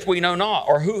seeth, we know not,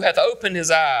 or who hath opened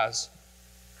his eyes.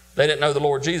 They didn't know the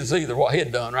Lord Jesus either, what he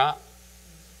had done, right?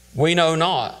 We know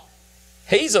not.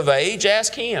 He's of age,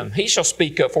 ask him. He shall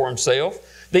speak up for himself.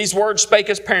 These words spake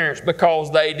his parents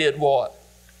because they did what?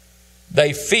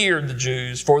 They feared the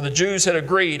Jews, for the Jews had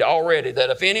agreed already that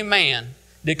if any man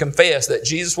did confess that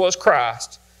Jesus was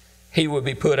Christ, he would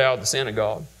be put out of the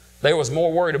synagogue. They was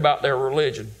more worried about their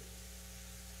religion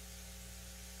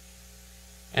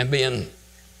and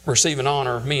receiving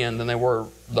honor of men than they were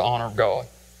the honor of God.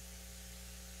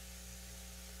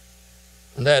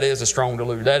 And that is a strong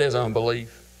delusion. That is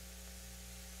unbelief.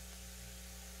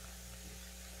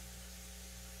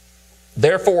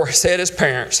 Therefore said his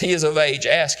parents, he is of age,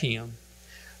 ask him.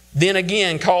 Then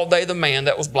again called they the man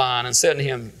that was blind and said to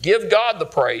him, give God the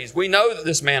praise. We know that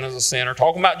this man is a sinner.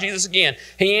 Talking about Jesus again.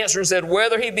 He answered and said,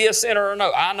 whether he be a sinner or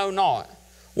no, I know not.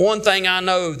 One thing I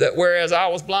know, that whereas I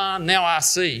was blind, now I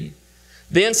see.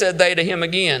 Then said they to him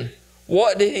again,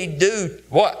 what did he do?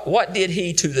 What did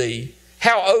he to thee?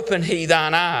 How opened he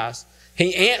thine eyes?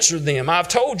 He answered them, I've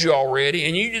told you already,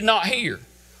 and you did not hear.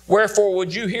 Wherefore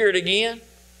would you hear it again?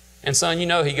 And son, you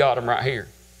know he got him right here.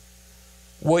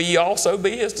 Will ye also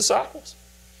be his disciples?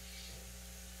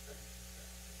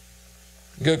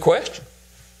 Good question.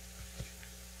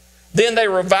 Then they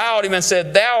reviled him and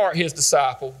said, thou art his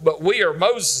disciple, but we are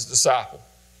Moses' disciple.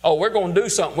 Oh, we're going to do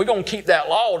something. We're going to keep that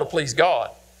law to please God.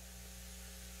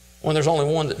 When there's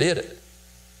only one that did it.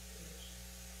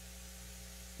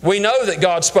 We know that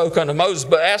God spoke unto Moses,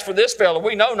 but as for this fellow,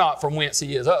 we know not from whence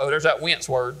he is. Uh-oh, there's that whence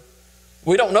word.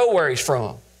 We don't know where he's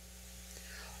from.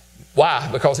 Why?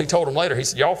 Because he told them later, he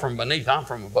said, y'all from beneath, I'm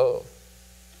from above.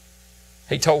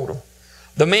 He told them.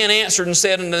 The men answered and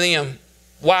said unto them,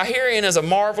 why, herein is a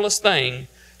marvelous thing,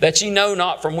 that ye know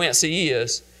not from whence he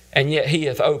is, and yet he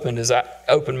hath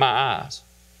opened my eyes.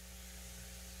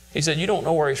 He said, you don't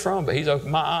know where he's from, but he's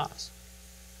opened my eyes.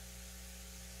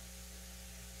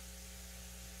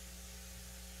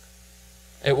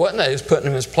 It wasn't that he was putting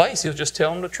him in his place. He was just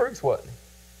telling them the truth, wasn't he?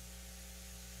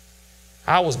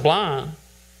 I was blind,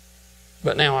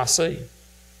 but now I see.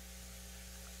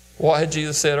 What had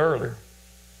Jesus said earlier?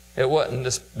 It wasn't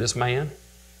this man.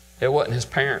 It wasn't his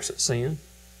parents that sinned.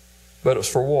 But it was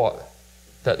for what?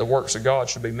 That the works of God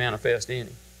should be manifest in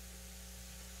him.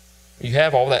 You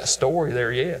have all that story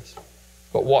there, yes.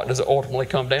 But what does it ultimately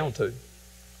come down to?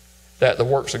 That the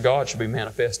works of God should be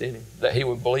manifest in him. That he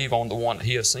would believe on the one that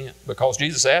he has sent. Because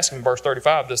Jesus asked him in verse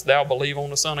 35, dost thou believe on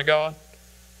the Son of God?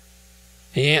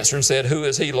 He answered and said, who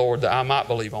is he, Lord, that I might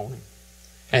believe on him?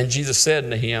 And Jesus said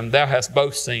unto him, thou hast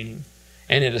both seen him,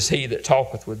 and it is he that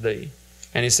talketh with thee.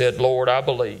 And he said, Lord, I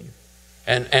believe.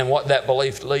 And what that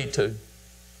belief lead to?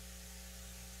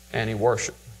 And he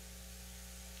worshiped.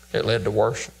 It led to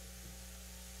worship.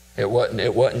 It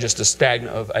wasn't just a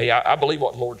stagnant of, hey, I believe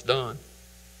what the Lord's done.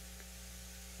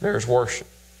 There's worship.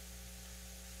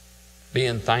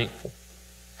 Being thankful.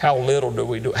 How little do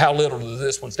we do it? How little does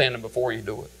this one standing before you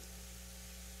do it?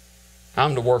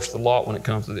 I'm the worst of the lot when it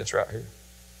comes to this right here.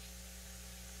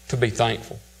 To be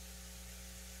thankful.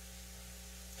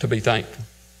 To be thankful.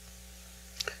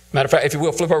 Matter of fact, if you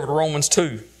will, flip over to Romans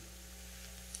 2.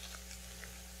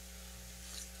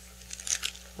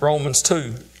 Romans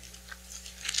 2.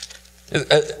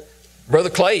 Brother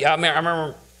Clay, I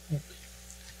remember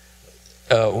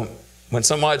when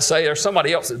somebody would say, there's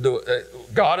somebody else that do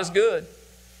it. God is good.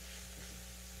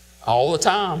 All the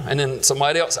time. And then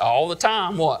somebody else, all the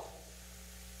time, what?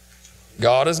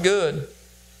 God is good.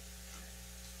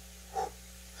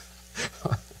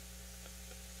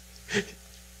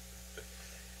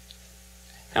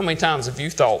 How many times have you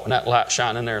thought when that light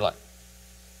shining there, like,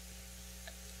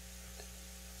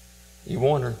 you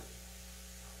wonder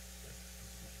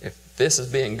if this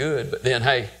is being good, but then,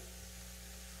 hey,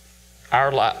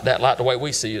 our light, that light, the way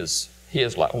we see is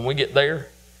his light. When we get there,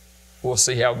 we'll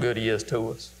see how good he is to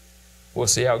us. We'll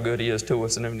see how good he is to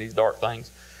us in these dark things.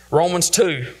 Romans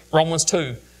 2.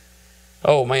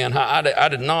 Oh man, I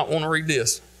did not want to read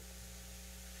this.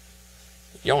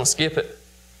 You want to skip it?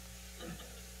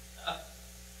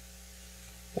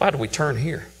 Why do we turn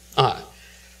here? All right.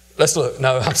 Let's look.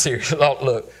 No, I'm serious.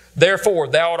 Look. Therefore,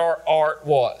 thou art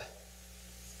what?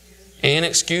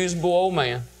 Inexcusable old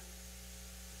man.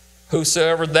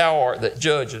 Whosoever thou art that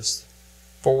judgest.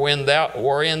 For wherein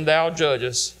thou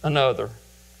judgest another.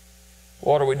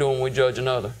 What are we doing when we judge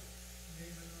another?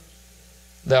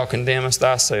 Thou condemnest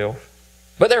thyself.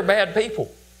 But they're bad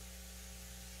people.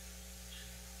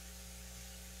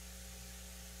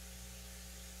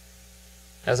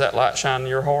 Has that light shine in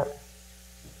your heart?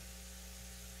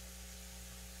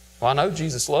 Well, I know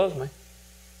Jesus loves me.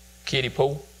 Kiddie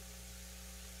pool.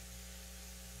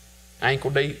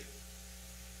 Ankle deep.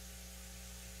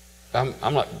 I'm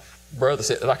like brother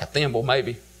said, like a thimble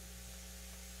maybe.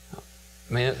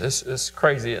 Man, it's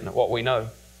crazy, isn't it, what we know?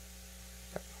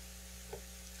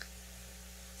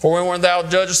 For when thou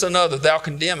judgest another, thou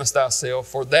condemnest thyself.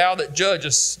 For thou that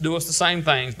judgest doest the same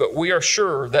things. But we are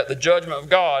sure that the judgment of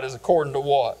God is according to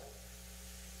what?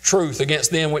 Truth against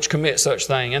them which commit such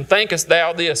thing. And thinkest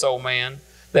thou this, O man,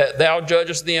 that thou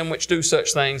judgest them which do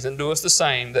such things and doest the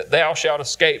same, that thou shalt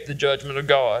escape the judgment of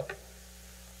God?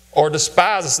 Or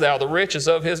despisest thou the riches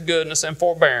of His goodness and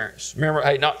forbearance? Remember,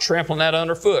 hey, not trampling that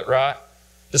underfoot, right?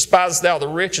 Despisest thou the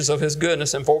riches of His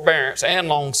goodness and forbearance and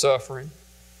long-suffering,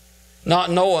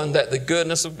 not knowing that the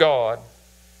goodness of God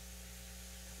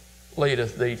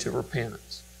leadeth thee to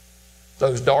repentance?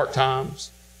 Those dark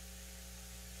times,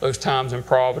 those times in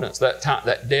Providence,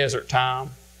 that desert time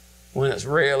when it's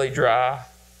really dry,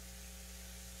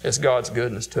 it's God's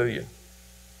goodness to you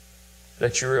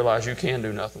that you realize you can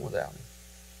do nothing without Him.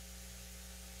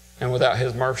 And without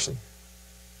His mercy,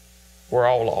 we're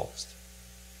all lost.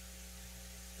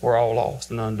 We're all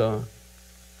lost and undone.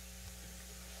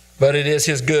 But it is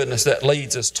His goodness that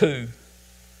leads us to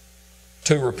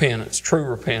repentance, true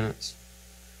repentance.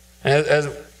 And as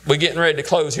we're getting ready to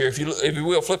close here, if you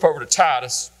will, flip over to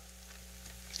Titus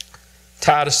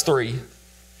 3.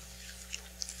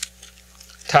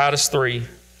 Titus 3.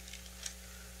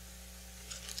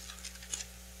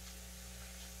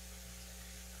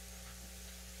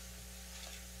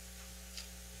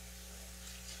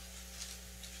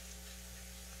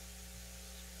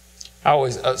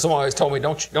 Someone always told me,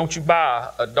 don't you buy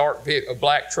a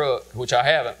black truck, which I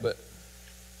haven't, but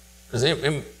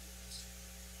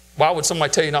why would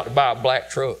somebody tell you not to buy a black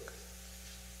truck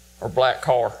or black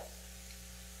car?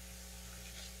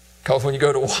 Because when you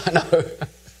go to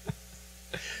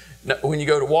when you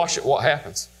go to wash it, what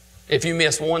happens? If you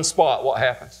miss one spot, what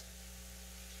happens?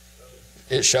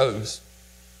 It shows.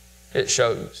 It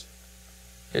shows.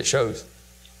 It shows.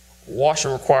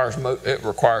 Washing requires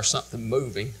something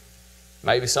moving.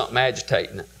 Maybe something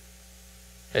agitating it.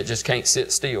 It just can't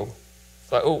sit still.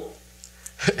 It's like, oh,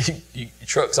 your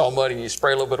truck's all muddy and you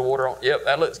spray a little bit of water on it. Yep,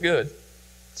 that looks good.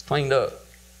 It's cleaned up.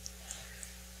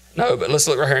 No, but let's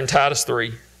look right here in Titus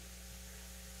 3.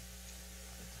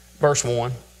 Verse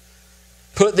 1.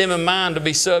 Put them in mind to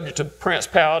be subject to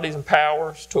principalities and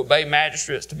powers, to obey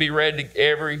magistrates, to be ready to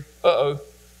every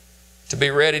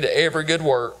good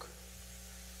work,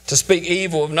 to speak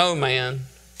evil of no man,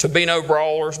 to be no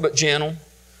brawlers, but gentle,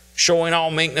 showing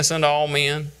all meekness unto all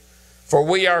men. For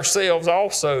we ourselves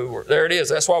also, there it is,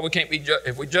 that's why we can't be,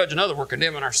 if we judge another, we're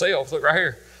condemning ourselves. Look right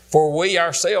here. For we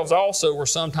ourselves also were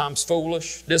sometimes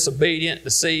foolish, disobedient,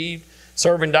 deceived,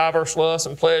 serving diverse lusts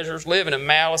and pleasures, living in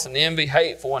malice and envy,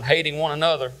 hateful and hating one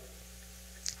another.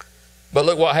 But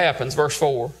look what happens, verse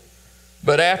 4.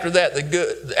 But after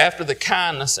the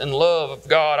kindness and love of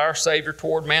God our Savior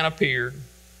toward man appeared,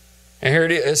 and here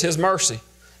it is, His mercy,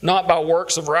 not by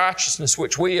works of righteousness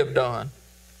which we have done.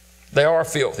 They are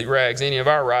filthy rags, any of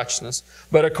our righteousness.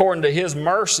 But according to His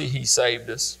mercy He saved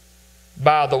us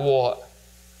by the what?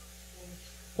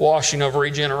 Washing of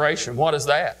regeneration. What is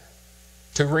that?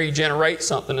 To regenerate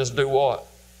something is to do what?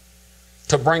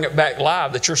 To bring it back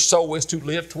live, that your soul is to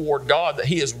live toward God, that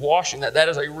He is washing that. That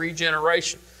is a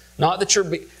regeneration. Not that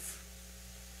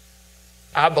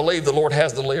I believe the Lord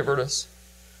has delivered us.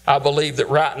 I believe that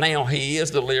right now He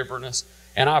is delivering us.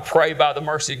 And I pray by the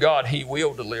mercy of God He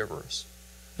will deliver us.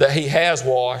 That He has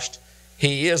washed,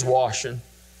 He is washing,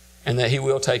 and that He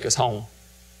will take us home.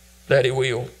 That He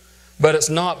will. But it's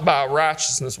not by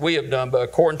righteousness we have done, but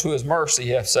according to His mercy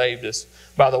He hath saved us,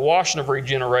 by the washing of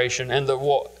regeneration and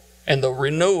the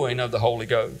renewing of the Holy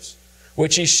Ghost,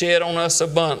 which He shed on us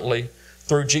abundantly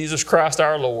through Jesus Christ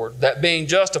our Lord, that being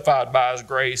justified by His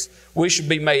grace, we should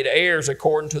be made heirs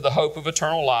according to the hope of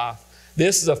eternal life.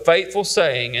 This is a faithful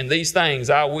saying, and these things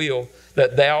I will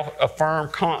that thou affirm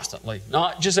constantly.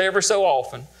 Not just every so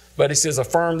often, but He says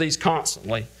affirm these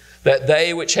constantly, that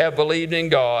they which have believed in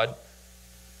God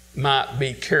might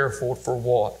be careful for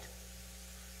what?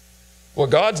 Well,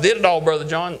 God's did it all, Brother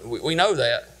John. We know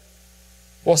that.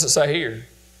 What's it say here?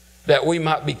 That we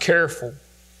might be careful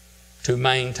to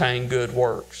maintain good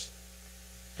works.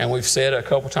 And we've said it a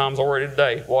couple times already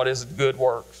today. What is good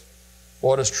works?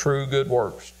 What is true good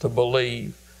works? To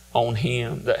believe on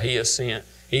Him that He has sent.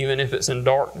 Even if it's in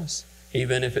darkness,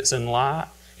 even if it's in light,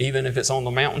 even if it's on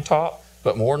the mountaintop,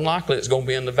 but more than likely it's going to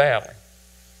be in the valley.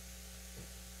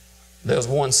 There's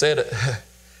one said it,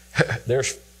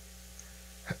 there's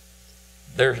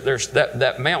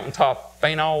that mountaintop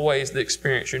ain't always the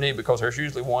experience you need, because there's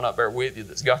usually one up there with you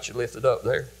that's got you lifted up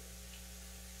there.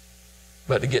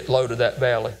 But to get low to that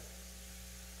valley,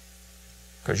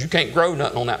 because you can't grow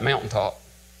nothing on that mountaintop.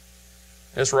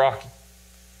 It's rocky.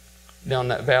 Down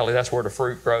that valley, that's where the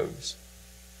fruit grows.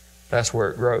 That's where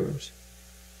it grows.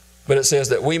 But it says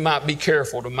that we might be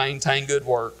careful to maintain good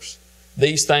works.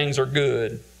 These things are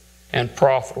good and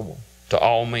profitable to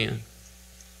all men.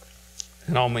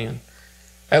 And all men.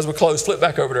 As we close, flip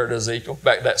back over there to Ezekiel,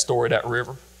 back to that story, that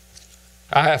river.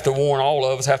 I have to warn all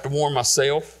of us, have to warn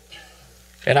myself.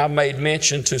 And I've made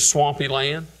mention to swampy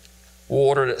land,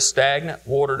 water that's stagnant,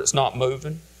 water that's not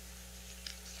moving.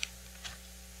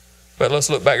 But let's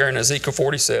look back there in Ezekiel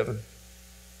 47.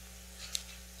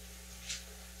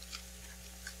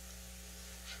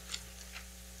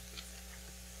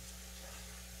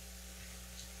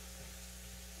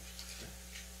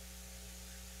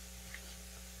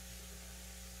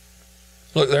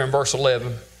 Look there in verse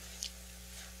 11.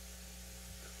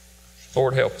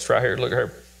 Lord help us right here. Look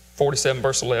here. 47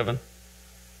 verse 11.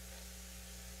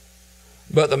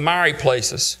 But the miry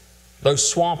places, those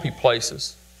swampy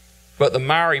places, but the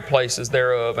miry places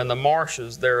thereof and the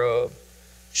marshes thereof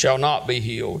shall not be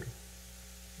healed.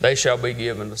 They shall be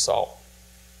given to salt.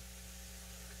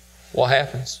 What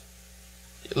happens?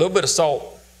 A little bit of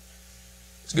salt.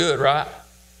 It's good, right?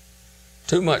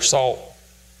 Too much salt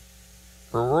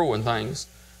will ruin things.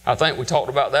 I think we talked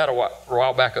about that a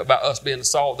while back, about us being the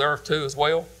salt of the earth too as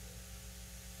well.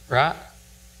 Right?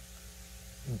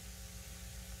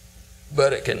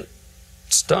 But it can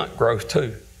stunt growth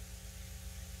too.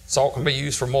 Salt can be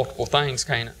used for multiple things,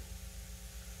 can't it?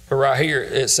 But right here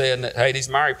it said that, hey, these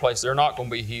miry places, they're not going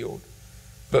to be healed.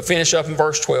 But finish up in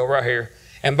verse 12 right here.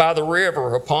 And by the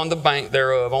river upon the bank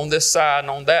thereof, on this side and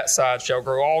on that side, shall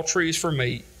grow all trees for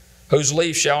meat, whose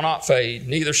leaf shall not fade,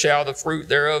 neither shall the fruit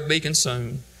thereof be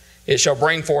consumed. It shall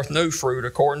bring forth new fruit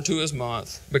according to his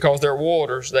month, because their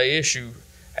waters they issue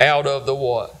out of the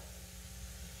what?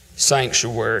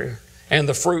 Sanctuary. And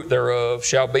the fruit thereof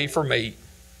shall be for meat,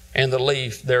 and the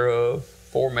leaf thereof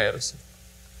for medicine.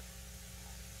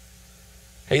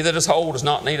 He that is whole does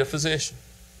not need a physician,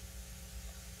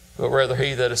 but rather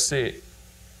he that is sick.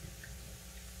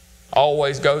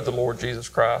 Always go to the Lord Jesus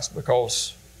Christ,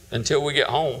 because until we get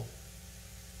home,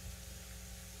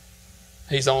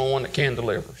 He's the only one that can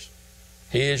deliver us.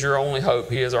 He is your only hope.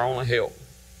 He is our only help.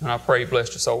 And I pray He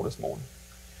blessed your soul this morning.